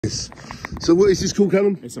So what is this called,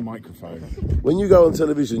 Callum? It's a microphone. When you go on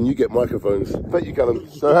television, you get microphones. Thank you, Callum.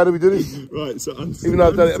 So how do we do this? Right, so even though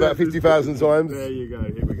I've done it about 50,000 times. There you go,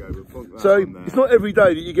 here we go. We'll plonk that So on there. it's not every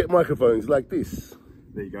day that you get microphones like this.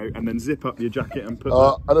 There you go, and then zip up your jacket and put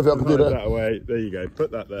I don't think I can do that. away. There you go, put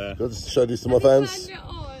that there. I'll just show this to my fans.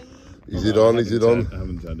 Is it on? Is it on? I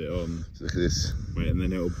haven't turned it on. Look at this. Wait, and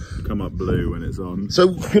then it'll come up blue when it's on.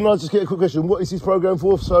 So can I just get a quick question? What is this programme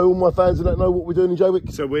for? So all my fans that know what we're doing in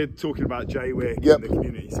Jaywick? So we're talking about Jaywick Yep. and the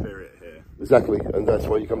community spirit here. Exactly, and that's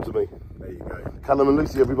why you come to me. There you go. Callum and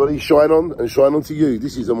Lucy, everybody, shine on and shine on to you.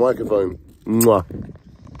 This is a microphone. Mwah.